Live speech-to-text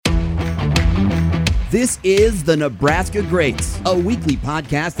This is the Nebraska Greats, a weekly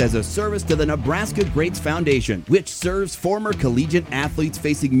podcast as a service to the Nebraska Greats Foundation, which serves former collegiate athletes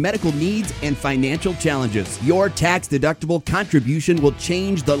facing medical needs and financial challenges. Your tax-deductible contribution will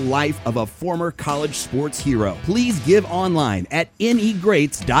change the life of a former college sports hero. Please give online at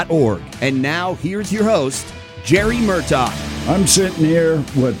negreats.org. And now, here's your host, Jerry Murtaugh. I'm sitting here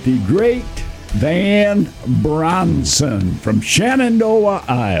with the great Van Brownson from Shenandoah,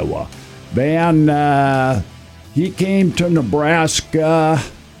 Iowa. Van, he came to Nebraska.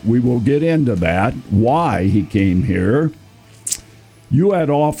 We will get into that, why he came here. You had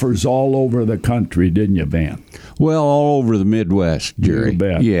offers all over the country, didn't you, Van? Well, all over the Midwest, Jerry. You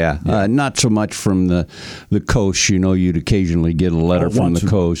bet. Yeah. Not so much from the coast. You know, you'd occasionally get a letter from the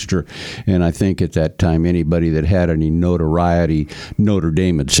coast. And I think at that time, anybody that had any notoriety, Notre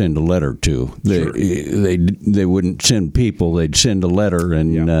Dame would send a letter to. They wouldn't send people. They'd send a letter,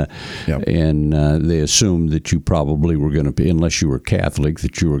 and they assumed that you probably were going to, unless you were Catholic,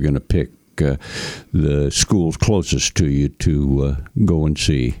 that you were going to pick the schools closest to you to go and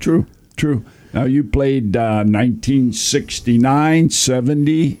see. True. Now, you played 1969,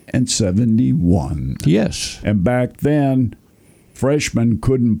 70, and 71. Yes. And back then, freshmen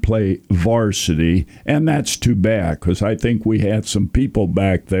couldn't play varsity, and that's too bad because I think we had some people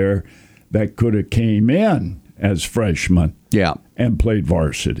back there that could have came in as freshmen. Yeah. And played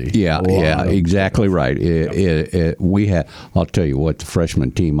varsity. Yeah, exactly right. We had. I'll tell you what, the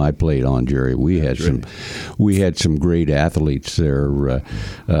freshman team I played on, Jerry. We had some great athletes there,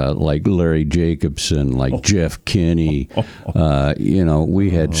 like Larry Jacobson, like Jeff Kinney. We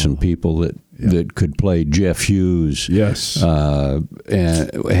had some people that could play. Jeff Hughes. Yes. And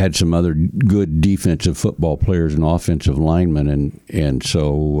had some other good defensive football players and offensive linemen, and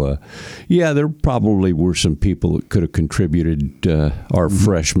so there probably were some people that could have contributed our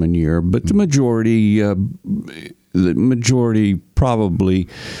freshman year, but the majority probably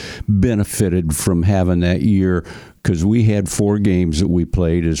benefited from having that year because we had 4 games that we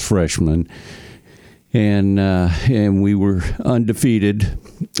played as freshmen. And we were undefeated,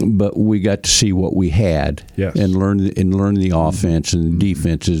 but we got to see what we had and learn the offense and the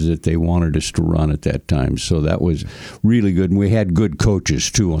defenses that they wanted us to run at that time. So that was really good. And we had good coaches,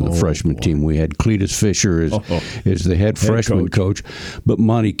 too, on the freshman team. We had Cletus Fisher as the head freshman coach, but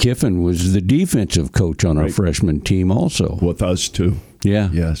Monty Kiffin was the defensive coach on our freshman team also. With us, too. Yeah.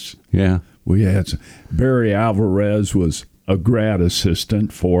 Yes. Yeah. We had Barry Alvarez was a grad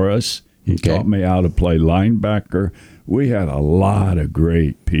assistant for us. He taught me how to play linebacker. We had a lot of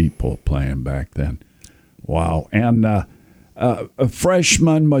great people playing back then. Wow. And a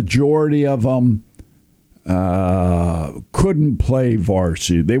freshman, majority of them couldn't play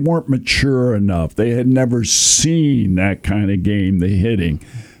varsity. They weren't mature enough. They had never seen that kind of game, the hitting.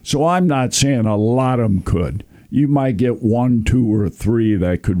 So I'm not saying a lot of them could. You might get 1, 2, or 3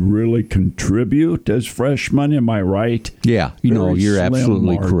 that could really contribute as freshmen. Am I right? Yeah, you're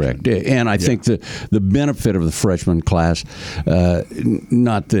absolutely correct. And I think the benefit of the freshman class,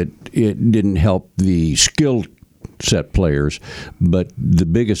 not that it didn't help the skill set players, but the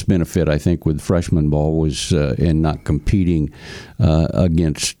biggest benefit I think with freshman ball was in not competing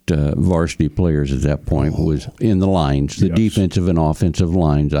against varsity players at that point was in the lines, the defensive and offensive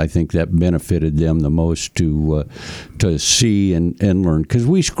lines. I think that benefited them the most to see and learn, because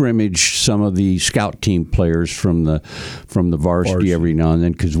we scrimmaged some of the scout team players from the varsity every now and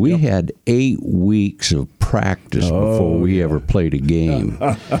then, because we had 8 weeks of practice before we ever played a game.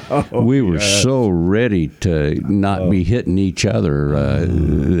 We were so ready to not be hitting each other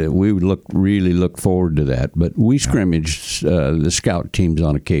that we would really look forward to that. But we scrimmaged the scout teams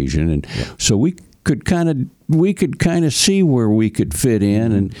on occasion, and so we could kind of see where we could fit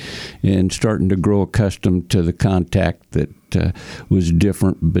in, and starting to grow accustomed to the contact that was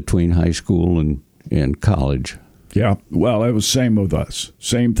different between high school and college. Yeah, well, it was same with us.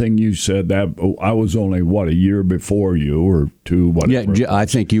 Same thing you said. That I was only, a year before you or 2, whatever. Yeah, I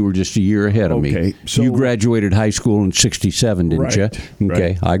think you were just a year ahead of me. So you graduated high school in 67, didn't you?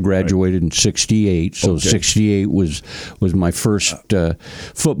 Okay, I graduated in 68, so 68 was my first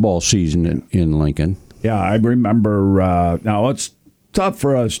football season in Lincoln. Yeah, I remember. Now, it's tough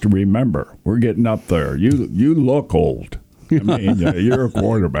for us to remember. We're getting up there. You look old. I mean, you're a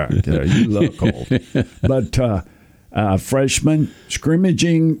quarterback. You look old. But freshman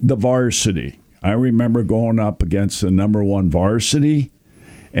scrimmaging the varsity. I remember going up against the number 1 varsity,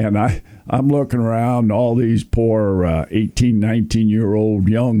 and I'm looking around, all these poor 18, 19-year-old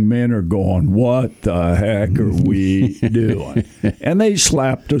young men are going, what the heck are we doing? And they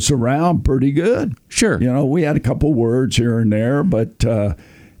slapped us around pretty good. Sure. We had a couple words here and there, but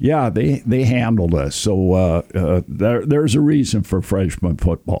Yeah, they handled us. So there's a reason for freshman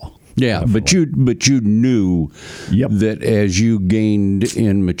football. Yeah, definitely. but you knew that as you gained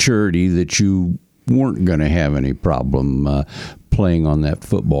in maturity that you weren't going to have any problem playing on that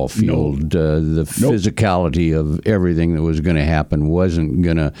football field. No. The physicality of everything that was going to happen wasn't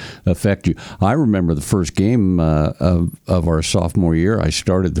going to affect you. I remember the first game of our sophomore year. I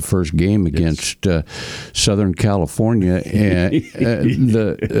started the first game against Southern California, and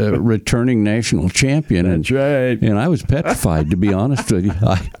the returning national champion. That's right. And I was petrified, to be honest with you.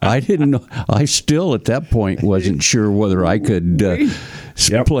 I didn't know. I still, at that point, wasn't sure whether I could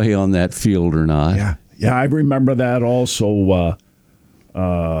play on that field or not. Yeah, I remember that also.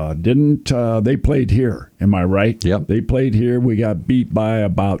 They played here? Am I right? Yep. They played here. We got beat by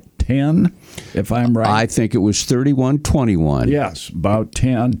about 10, if I'm right. I think it was 31-21. Yes, about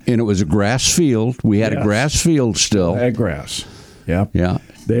 10. And it was a grass field. We had a grass field still. Had grass. Yep. Yeah.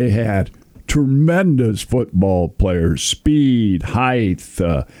 They had tremendous football players, speed, height.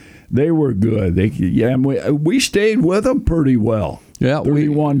 They were good. We stayed with them pretty well. Yeah,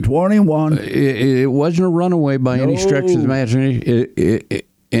 31-21. It wasn't a runaway by any stretch of the imagination.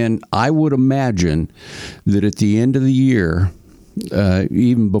 And I would imagine that at the end of the year,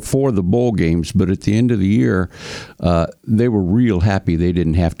 even before the bowl games, but at the end of the year, they were real happy they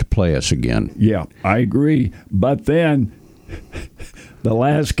didn't have to play us again. Yeah, I agree. But then the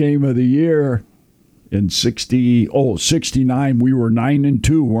last game of the year in 69, we were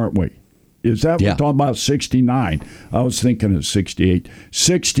 9-2, weren't we? Is that we're talking about 69? I was thinking of 68.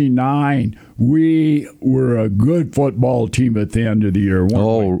 69, we were a good football team at the end of the year,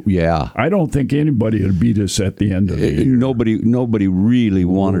 weren't we? Yeah. I don't think anybody would beat us at the end of the year. Nobody really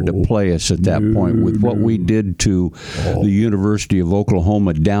wanted to play us at that point with what we did to the University of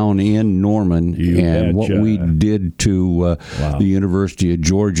Oklahoma down in Norman and what we did to the University of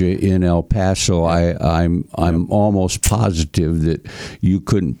Georgia in El Paso. I'm almost positive that you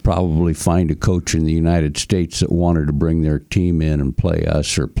couldn't probably find a coach in the United States that wanted to bring their team in and play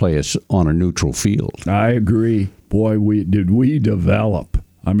us or play us on a neutral field. I agree. Boy, did we develop.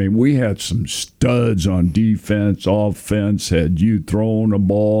 I mean, we had some studs on defense, offense. Had you throwing a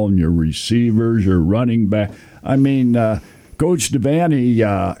ball and your receivers, your running back. I mean, Coach Devaney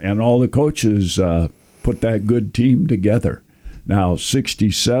and all the coaches put that good team together. Now,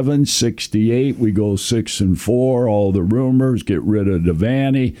 67, 68, we go 6-4. All the rumors, get rid of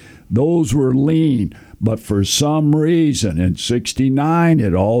Devaney. Those were lean. But for some reason, in 69,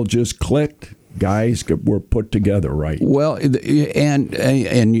 it all just clicked. Guys were put together right. Well, and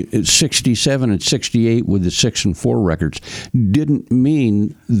 67 and 68 with the 6-4 records didn't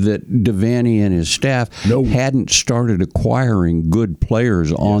mean that Devaney and his staff hadn't started acquiring good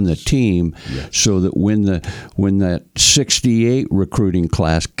players on the team, so that when that 68 recruiting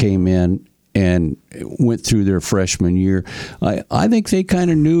class came in and went through their freshman year, I think they kind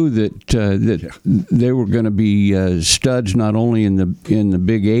of knew that they were going to be studs not only in the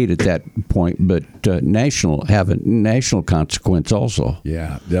Big 8 at that point, but national consequence also.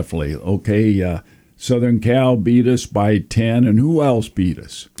 Yeah, definitely. Okay, Southern Cal beat us by 10, and who else beat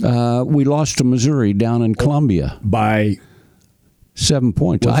us? We lost to Missouri down in Columbia by 7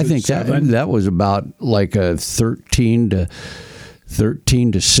 points. I think that was about like a 13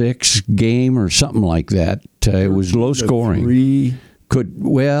 to 6 game or something like that. It was low scoring. 3.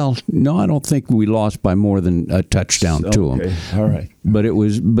 No, I don't think we lost by more than a touchdown to them. All right. But it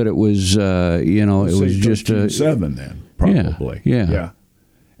was it was just a 7 then, probably. Yeah.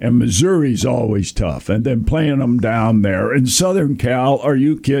 And Missouri's always tough. And then playing them down there in Southern Cal, are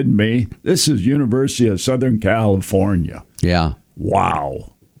you kidding me? This is University of Southern California. Yeah.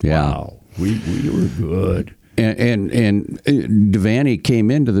 Wow. Yeah. Wow. We were good. And Devaney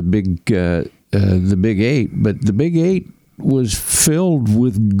came into the Big 8, but the Big 8 was filled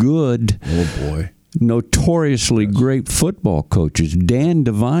with good, notoriously great football coaches. Dan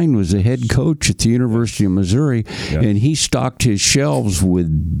Devine was the head coach at the University of Missouri, and he stocked his shelves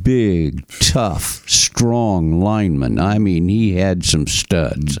with big, tough, strong linemen. I mean, he had some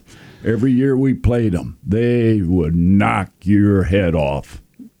studs. Every year we played them, they would knock your head off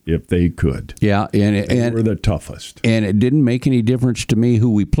if they could. Yeah, and they were the toughest. And it didn't make any difference to me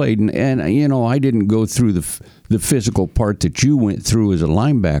who we played. And I didn't go through the physical part that you went through as a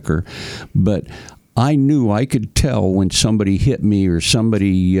linebacker, but I knew I could tell when somebody hit me or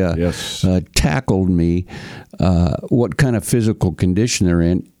somebody tackled me what kind of physical condition they're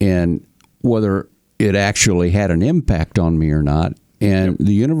in and whether it actually had an impact on me or not. And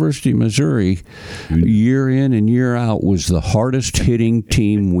the University of Missouri, year in and year out, was the hardest hitting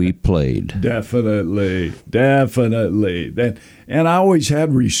team we played. Definitely. And I always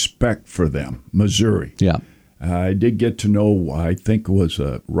had respect for them, Missouri. Yeah. I did get to know, I think it was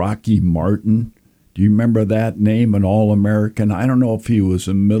Rocky Martin. Do you remember that name, an All-American? I don't know if he was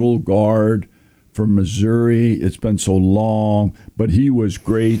a middle guard for Missouri. It's been so long, but he was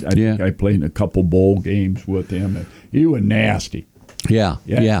great. I think I played in a couple bowl games with him. He was nasty. Yeah.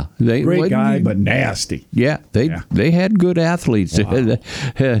 Great guy, but nasty. Yeah, they had good athletes. Wow.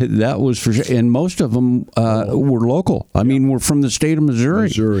 That was for sure. And most of them were local. I mean, were from the state of Missouri.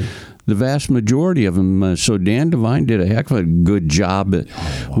 The vast majority of them. So Dan Devine did a heck of a good job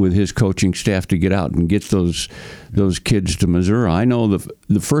with his coaching staff to get out and get those kids to Missouri. I know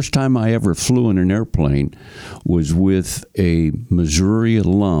the first time I ever flew in an airplane was with a Missouri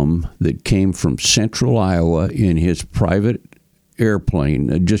alum that came from Central Iowa in his private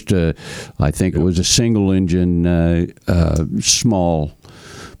airplane. I think it was a single engine, small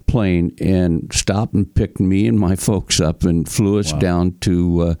plane, and stopped and picked me and my folks up and flew us down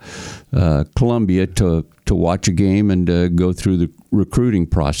to Columbia to watch a game and go through the recruiting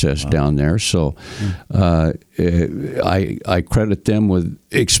process down there. So I credit them with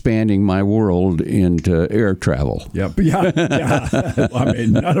expanding my world into air travel. Yeah. I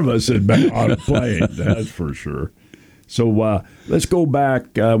mean, none of us had been on a plane, that's for sure. So let's go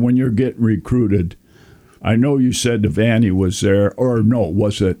back when you're getting recruited. I know you said Devaney was there, or no,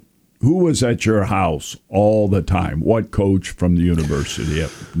 was it? Who was at your house all the time? What coach from the University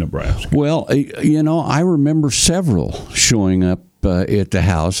of Nebraska? Well, I remember several showing up at the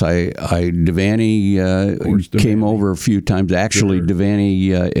house. Devaney came over a few times. Actually, sure.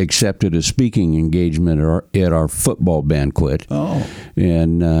 Devaney accepted a speaking engagement at our football banquet. Oh,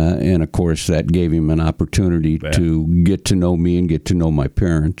 and of course that gave him an opportunity to get to know me and get to know my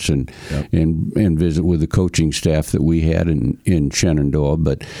parents and visit with the coaching staff that we had in Shenandoah.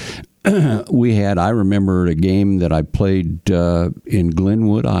 But I remember a game that I played in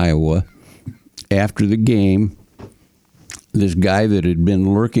Glenwood, Iowa. After the game, this guy that had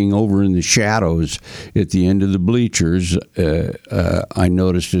been lurking over in the shadows at the end of the bleachers, I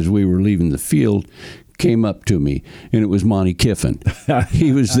noticed as we were leaving the field, came up to me, and it was Monty Kiffin.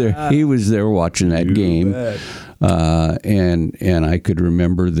 He was there. He was there watching that game, and I could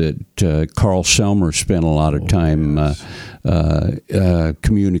remember that Carl Selmer spent a lot of time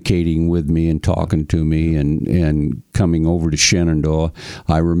communicating with me and talking to me, and coming over to Shenandoah.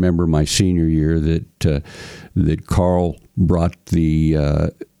 I remember my senior year that Carl brought the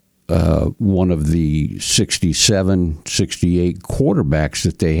one of the 67, 68 quarterbacks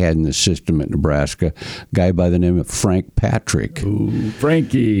that they had in the system at Nebraska, a guy by the name of Frank Patrick. Ooh,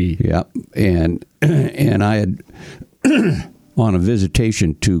 Frankie. Yeah, and I had on a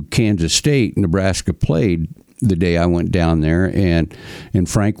visitation to Kansas State. Nebraska played the day I went down there, and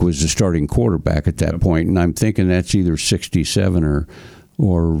Frank was the starting quarterback at that point, and I'm thinking that's either 67 or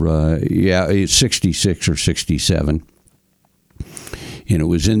 66 or 67. And it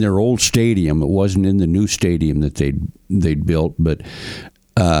was in their old stadium. It wasn't in the new stadium that they'd built. But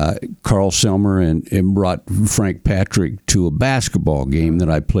Carl Selmer and brought Frank Patrick to a basketball game that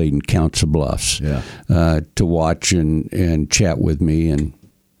I played in Council Bluffs to watch and chat with me and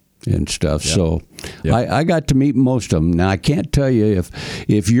stuff. Yep. So I got to meet most of them. Now, I can't tell you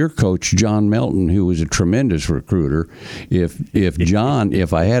if your coach, John Melton, who was a tremendous recruiter,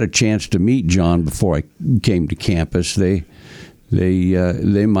 if I had a chance to meet John before I came to campus, they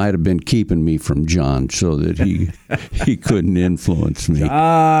might have been keeping me from John so that he couldn't influence me.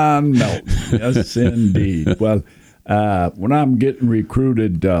 John Melton, yes, indeed. Well, when I'm getting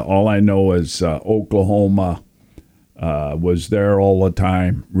recruited, all I know is Oklahoma was there all the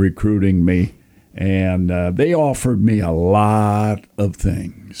time recruiting me, and they offered me a lot of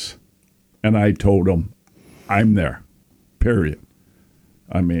things, and I told them, I'm there, period.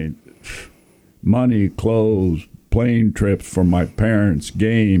 I mean, money, clothes, plane trips for my parents,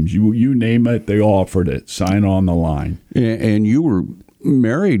 games, you name it, they offered it. Sign on the line. And you were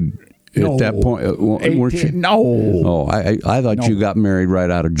married at that point, weren't you? No. Oh, I thought you got married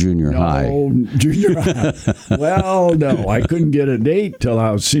right out of junior high. Junior high. Well, no, I couldn't get a date till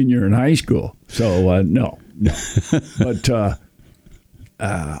I was senior in high school. So, no. But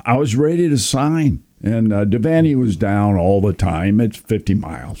I was ready to sign. And Devaney was down all the time. It's 50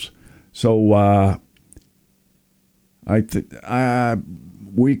 miles. So, a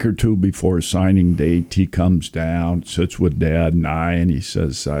week or two before signing date, he comes down, sits with Dad and I, and he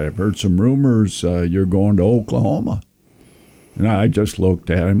says, I've heard some rumors you're going to Oklahoma. And I just looked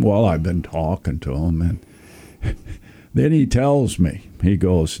at him. Well, I've been talking to him. And Then he tells me, he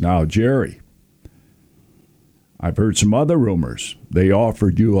goes, now, Jerry, I've heard some other rumors. They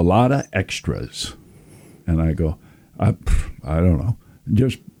offered you a lot of extras. And I go, I don't know,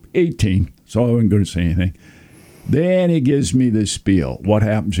 just 18, so I wasn't going to say anything. Then he gives me this spiel. What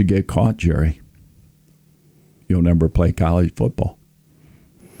happens if you get caught, Jerry? You'll never play college football.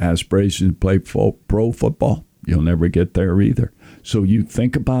 Aspirations to play pro football, you'll never get there either. So you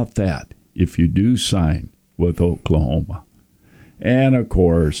think about that if you do sign with Oklahoma. And, of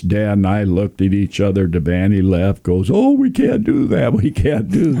course, Dad and I looked at each other. Devaney left, goes, oh, we can't do that. We can't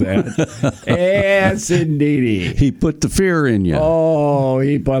do that. Yes, indeed. He put the fear in you. Oh,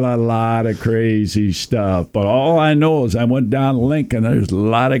 he put a lot of crazy stuff. But all I know is I went down Lincoln. There's a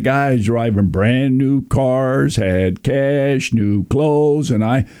lot of guys driving brand new cars, had cash, new clothes. And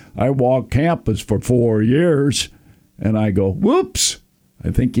I walked campus for 4 years. And I go, whoops, I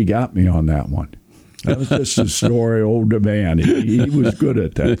think you got me on that one. That was just a story, old Devaney. He was good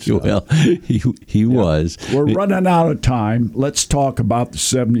at that stuff. Well, he was. We're running out of time. Let's talk about the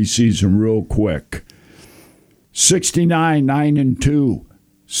 70 season real quick. 69, 9-2.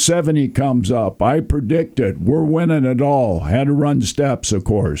 70 comes up. I predicted we're winning it all. Had to run steps, of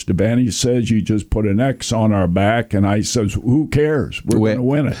course. Devaney says you just put an X on our back, and I says, who cares? We're going to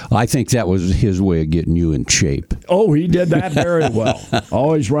win it. I think that was his way of getting you in shape. Oh, he did that very well.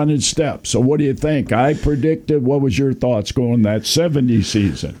 Always running steps. So what do you think? I predicted. What was your thoughts going that 70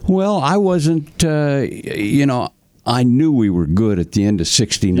 season? Well, I wasn't, I knew we were good at the end of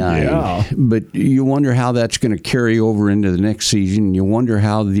 69, but you wonder how that's going to carry over into the next season. You wonder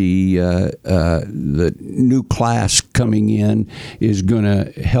how the new class coming in is going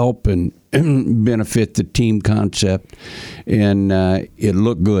to help and benefit the team concept. And it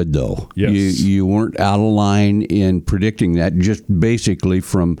looked good, though. Yes. You weren't out of line in predicting that, just basically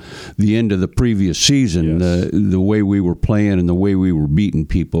from the end of the previous season, the way we were playing and the way we were beating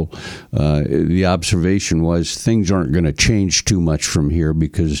people. The observation was things aren't going to change too much from here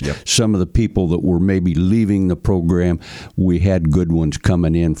because some of the people that were maybe leaving the program, we had good ones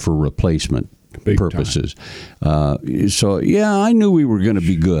coming in for replacement purposes. I knew we were going to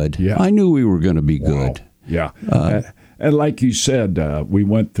be good. Yeah. I knew we were going to be good. Yeah. And like you said, we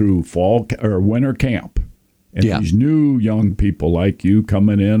went through fall or winter camp. And these new young people like you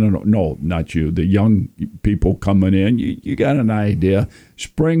coming in, and no, not you, the young people coming in, you got an idea.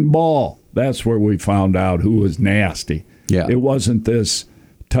 Spring ball, that's where we found out who was nasty. Yeah. It wasn't this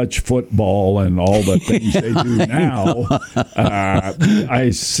touch football and all the things they do now.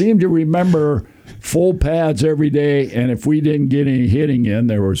 I seem to remember full pads every day, and if we didn't get any hitting in,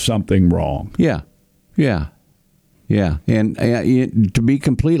 there was something wrong. Yeah. And to be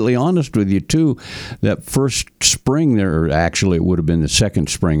completely honest with you, too, that first spring there, actually it would have been the second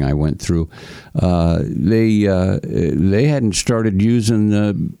spring I went through, they hadn't started using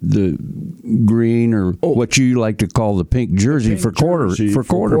the green or what you like to call the pink jersey for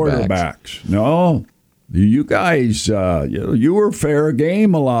quarterbacks. No. You guys, you were fair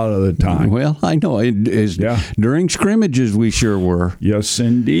game a lot of the time. Well, I know. During scrimmages, we sure were. Yes,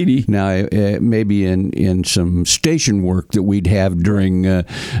 indeedy. Now, maybe in some station work that we'd have during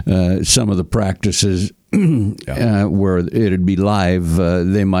some of the practices where it'd be live,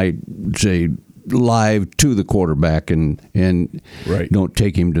 they might say live to the quarterback and don't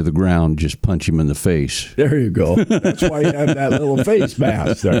take him to the ground, just punch him in the face. There you go. That's why you have that little face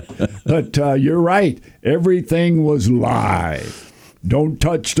mask there. But you're right. Everything was live. Don't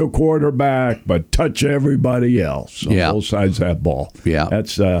touch the quarterback, but touch everybody else on both sides of that ball. Yeah.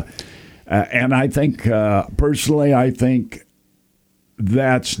 That's and I think personally, I think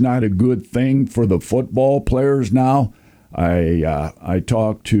that's not a good thing for the football players now. I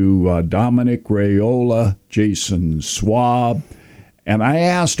talked to Dominic Raiola, Jason Swab, and I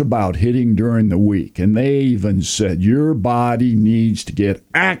asked about hitting during the week, and they even said your body needs to get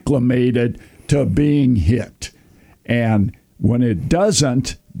acclimated to being hit. And when it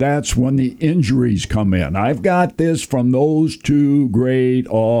doesn't, that's when the injuries come in. I've got this from those two great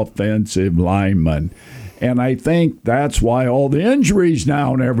offensive linemen, and I think that's why all the injuries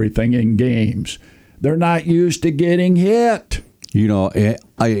now and everything in games. They're not used to getting hit. You know,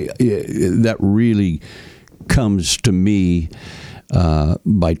 that really comes to me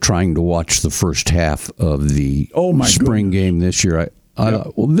by trying to watch the first half of the spring game this year.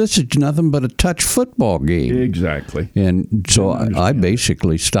 Well, this is nothing but a touch football game. Exactly. And so I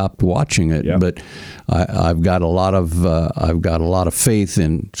basically stopped watching it. Yep. But I've got a lot of faith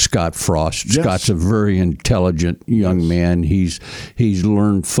in Scott Frost. Yes. Scott's a very intelligent young man. He's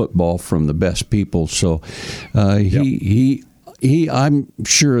learned football from the best people. So he I'm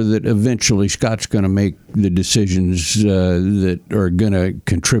sure that eventually Scott's going to make the decisions that are going to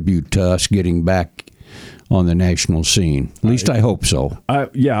contribute to us getting back on the national scene. At least I hope so.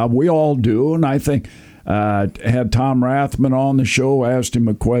 Yeah, we all do, and I think had Tom Rathman on the show, asked him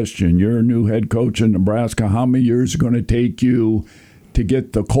a question. You're a new head coach in Nebraska. How many years is it going to take you to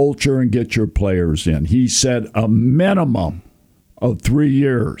get the culture and get your players in? He said a minimum of 3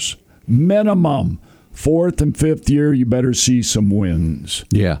 years. Minimum. 4th and 5th year, you better see some wins.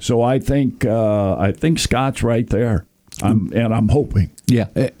 Yeah. So I think Scott's right there. I'm hoping. Yeah.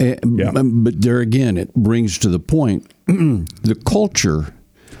 But there again, it brings to the point, the culture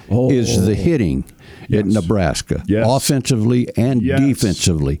is the hitting at Nebraska, offensively and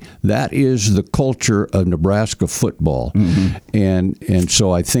defensively. That is the culture of Nebraska football, and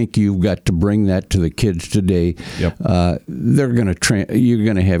so I think you've got to bring that to the kids today. They're going to you're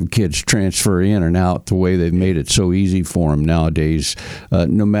going to have kids transfer in and out the way they've made it so easy for them nowadays.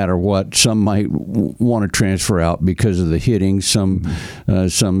 No matter what, some might want to transfer out because of the hitting. Some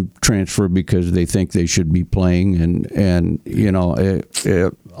transfer because they think they should be playing, and you know.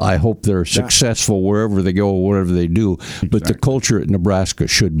 I hope they're successful wherever they go, whatever they do. Exactly. But the culture at Nebraska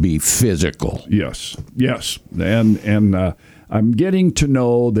should be physical. Yes. And I'm getting to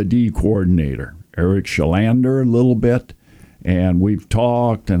know the D coordinator, Eric Schalander, a little bit. And we've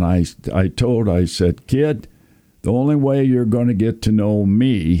talked, and I said, kid, the only way you're going to get to know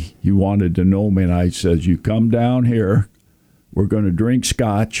me, he wanted to know me, and I said, you come down here, we're going to drink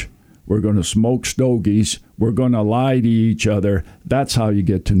scotch, we're going to smoke stogies. We're going to lie to each other. That's how you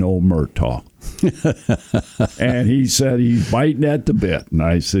get to know Murtaugh. And he said he's biting at the bit. And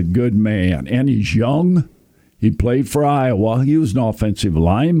I said, good man. And he's young. He played for Iowa. He was an offensive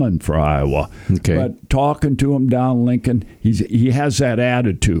lineman for Iowa. Okay. But talking to him down Lincoln, he has that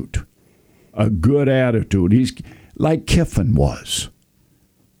attitude, a good attitude. He's like Kiffin was.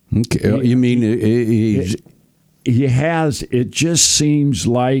 Okay. You mean he's... He has, it just seems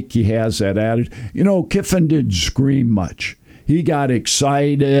like he has that attitude. You know, Kiffin didn't scream much. He got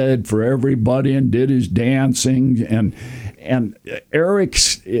excited for everybody and did his dancing. And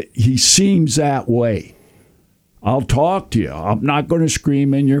Eric's, he seems that way. I'll talk to you. I'm not going to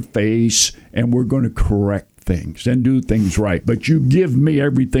scream in your face, and we're going to correct things and do things right. But you give me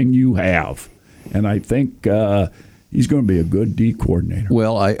everything you have. And I think he's going to be a good D coordinator.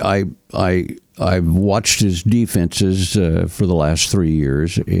 Well, I've watched his defenses for the last 3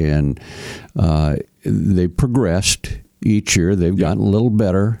 years, and they've progressed each year. They've gotten a little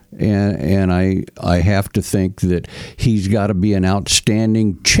better, and I have to think that he's got to be an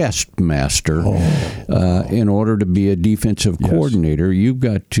outstanding chess master in order to be a defensive coordinator. You've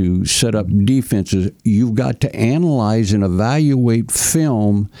got to set up defenses. You've got to analyze and evaluate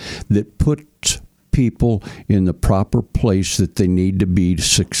film that puts people in the proper place that they need to be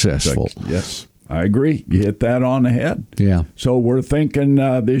successful. Yes, I agree. You hit that on the head. Yeah. So we're thinking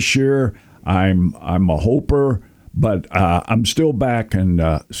this year. I'm a hoper, but I'm still backing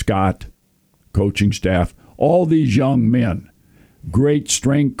Scott, coaching staff, all these young men. Great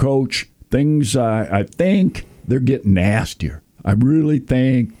strength coach. Things I think they're getting nastier. I really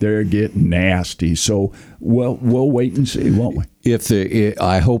think they're getting nasty. So we'll wait and see, won't we?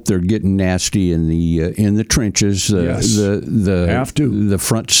 I hope they're getting nasty in the trenches. Have to. The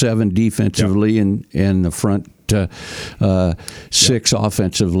front seven defensively and the front six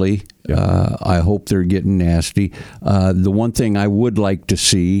offensively. I hope they're getting nasty. The one thing I would like to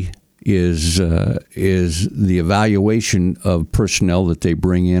see is the evaluation of personnel that they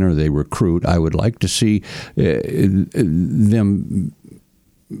bring in or they recruit. I would like to see them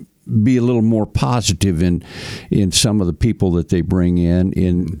be a little more positive in some of the people that they bring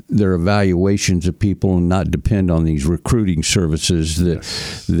in their evaluations of people, and not depend on these recruiting services that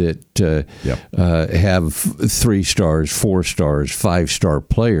have 3 stars, 4 stars, 5-star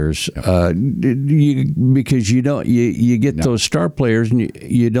players. Because you get those star players and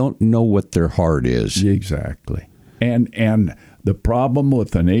you don't know what their heart is. Exactly. And the problem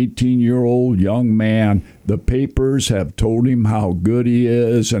with an 18-year-old young man, the papers have told him how good he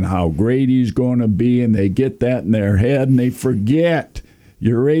is and how great he's going to be, and they get that in their head, and they forget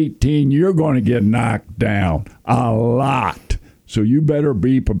you're 18, you're going to get knocked down a lot. So you better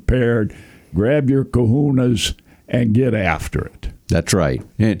be prepared. Grab your kahunas and get after it. That's right.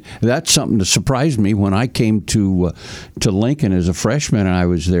 And that's something that surprised me when I came to Lincoln as a freshman and I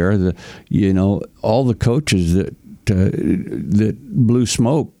was there. All the coaches that blew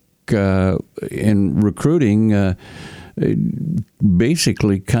smoke in recruiting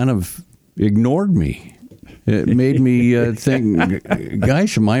basically kind of ignored me. It made me think,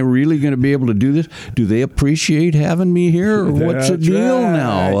 gosh, am I really going to be able to do this? Do they appreciate having me here? Or what's the deal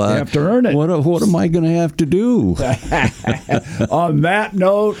now? You have to earn it. What am I going to have to do? On that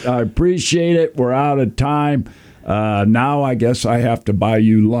note, I appreciate it. We're out of time. Now I guess I have to buy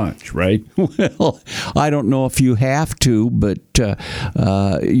you lunch, right? Well, I don't know if you have to, but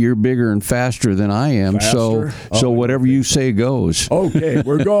you're bigger and faster than I am. Faster? So whatever you say goes. Okay,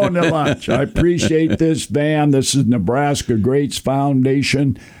 we're going to lunch. I appreciate this, Van. This is Nebraska Greats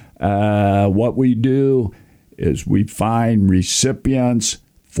Foundation. What we do is we find recipients,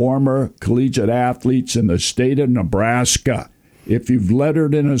 former collegiate athletes in the state of Nebraska. If you've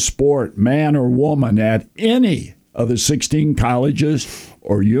lettered in a sport, man or woman, at any of the 16 colleges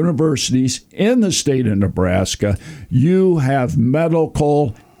or universities in the state of Nebraska, you have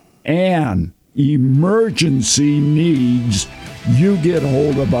medical and emergency needs, you get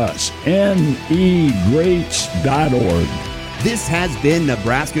hold of us. negreats.org. This has been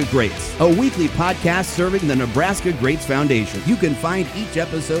Nebraska Greats, a weekly podcast serving the Nebraska Greats Foundation. You can find each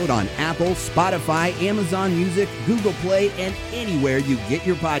episode on Apple, Spotify, Amazon Music, Google Play, and anywhere you get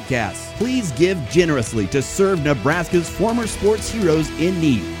your podcasts. Please give generously to serve Nebraska's former sports heroes in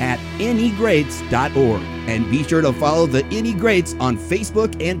need at negreats.org. And be sure to follow the Any Greats on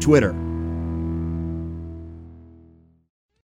Facebook and Twitter.